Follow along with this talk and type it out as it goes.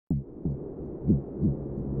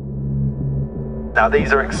Now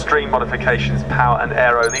these are extreme modifications, power and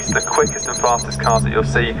aero. These are the quickest and fastest cars that you'll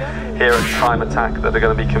see here at Time Attack that are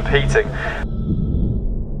going to be competing.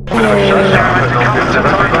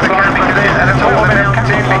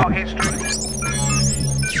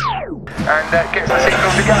 And gets the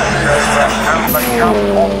signal to go, so they come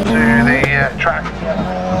onto the track.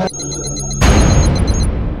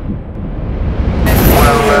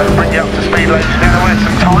 We'll bring you up to speed later together with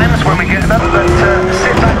some times when we get them, but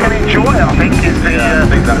sit back and enjoy, I think, is the, I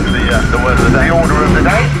think that's the word of the day, the order of the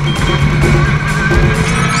day.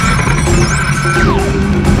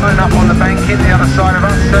 Up on the banking, the other side of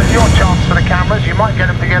us, your chance for the cameras. You might get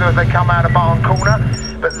them together as they come out of Barn Corner,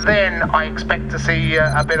 but then I expect to see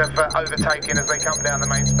a bit of overtaking as they come down the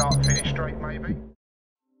main start-finish straight, maybe.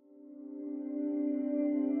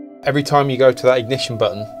 Every time you go to that ignition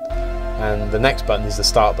button, and the next button is the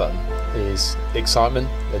start button, is excitement,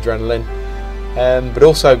 adrenaline, but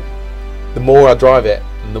also the more I drive it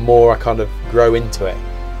and the more I kind of grow into it,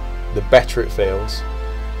 the better it feels.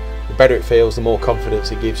 The better it feels, the more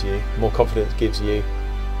confidence it gives you. The more confidence it gives you,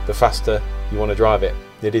 the faster you want to drive it.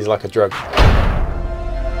 It is like a drug.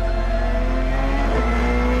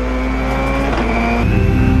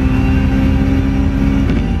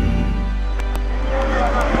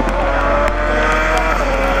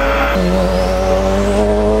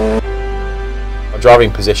 My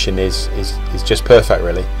driving position is just perfect,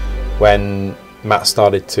 really. When Matt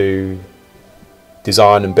started to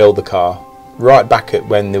design and build the car, right back at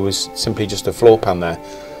when there was simply just a floor pan there,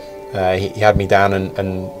 he had me down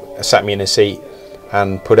and sat me in a seat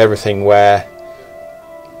and put everything where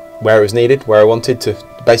it was needed, where I wanted to.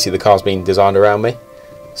 Basically the car's been designed around me,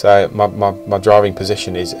 so my driving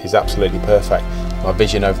position is absolutely perfect. My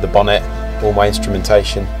vision over the bonnet, all my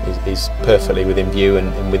instrumentation is perfectly within view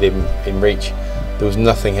and within in reach. There was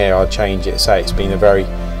nothing here I'd change it. So it's been a very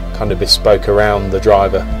kind of bespoke around the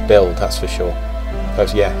driver build, that's for sure. So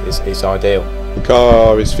yeah, it's ideal. The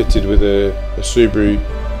car is fitted with a Subaru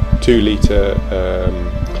 2-litre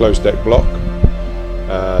closed deck block,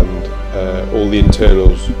 and all the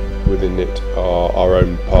internals within it are our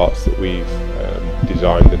own parts that we've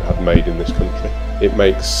designed and have made in this country. It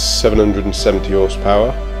makes 770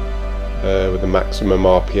 horsepower with a maximum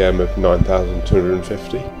RPM of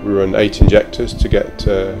 9,250. We run 8 injectors to get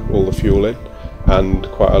all the fuel in, and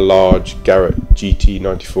quite a large Garrett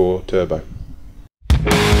GT94 turbo.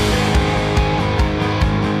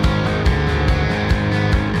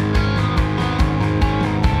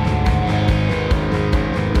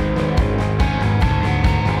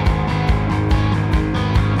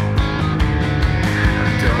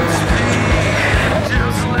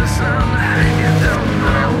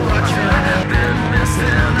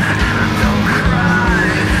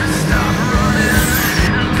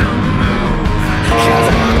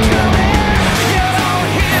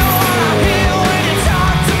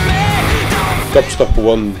 Gobstopper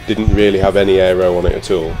 1 didn't really have any aero on it at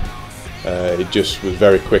all. It just was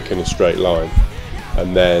very quick in a straight line,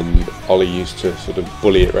 and then Olly used to sort of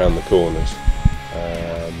bully it around the corners,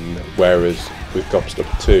 whereas with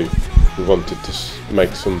Gobstopper 2 we wanted to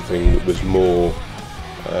make something that was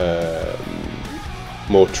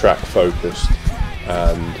more track focused,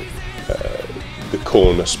 and the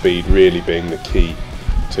corner speed really being the key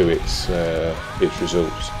to its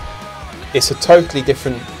results. It's a totally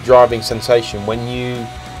different driving sensation.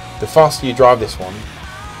 The faster you drive this one,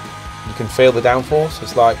 you can feel the downforce.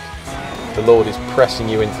 It's like the Lord is pressing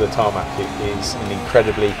you into the tarmac. It is an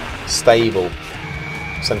incredibly stable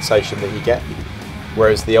sensation that you get.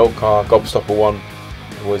 Whereas the old car, Gobstopper 1,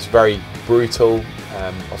 was very brutal.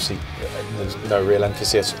 Obviously, there's no real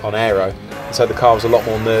emphasis on aero, so the car was a lot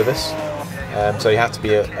more nervous. So you had to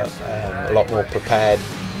be a lot more prepared,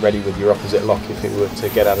 ready with your opposite lock if it were to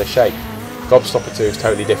get out of shape. Gobstopper 2 is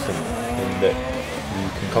totally different in that you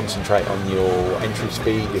can concentrate on your entry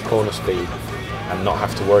speed, your corner speed, and not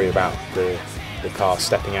have to worry about the car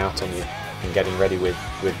stepping out on you and getting ready with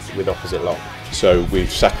opposite lock. So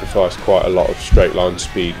we've sacrificed quite a lot of straight line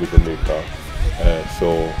speed with the new car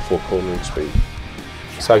for cornering speed.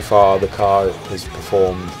 So far the car has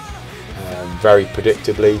performed very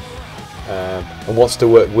predictably and wants to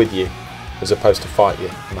work with you as opposed to fight you,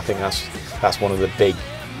 and I think that's one of the big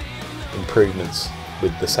improvements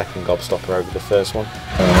with the second Gobstopper over the first one.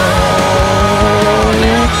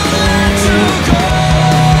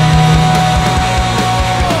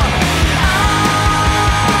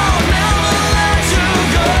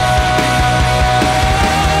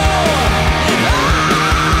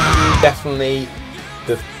 Definitely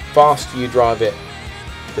the faster you drive it,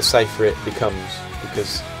 the safer it becomes,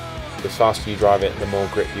 because the faster you drive it, the more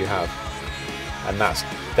grip you have. and that's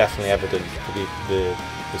definitely evident for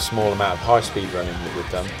the small amount of high-speed running that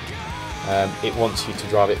we've done. It wants you to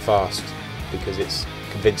drive it fast because it's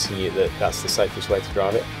convincing you that that's the safest way to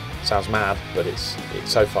drive it. Sounds mad, but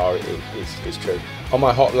so far it's true. On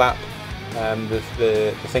my hot lap,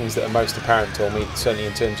 the things that are most apparent to me, certainly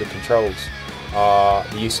in terms of controls, are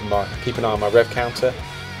the use of keep an eye on my rev counter,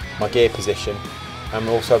 my gear position, and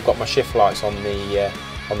also I've got my shift lights on the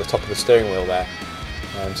top of the steering wheel there,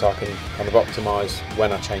 so I can kind of optimise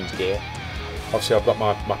when I change gear. Obviously I've got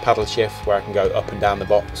my paddle shift where I can go up and down the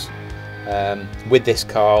box. With this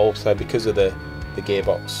car also, because of the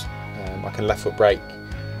gearbox, I can left foot brake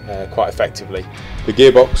quite effectively. The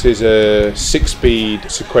gearbox is a 6-speed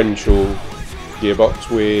sequential gearbox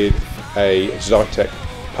with a Zytec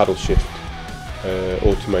paddle shift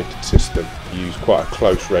automated system. You use quite a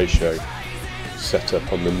close ratio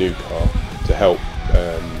setup on the new car to help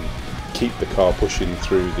keep the car pushing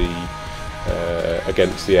through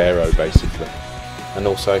against the aero basically. And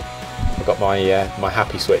also I've got my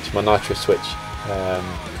happy switch, my nitrous switch,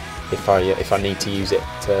 if I need to use it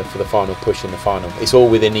for the final push in the final. It's all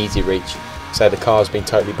within easy reach, so the car's been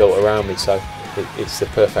totally built around me, so it's the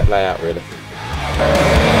perfect layout really.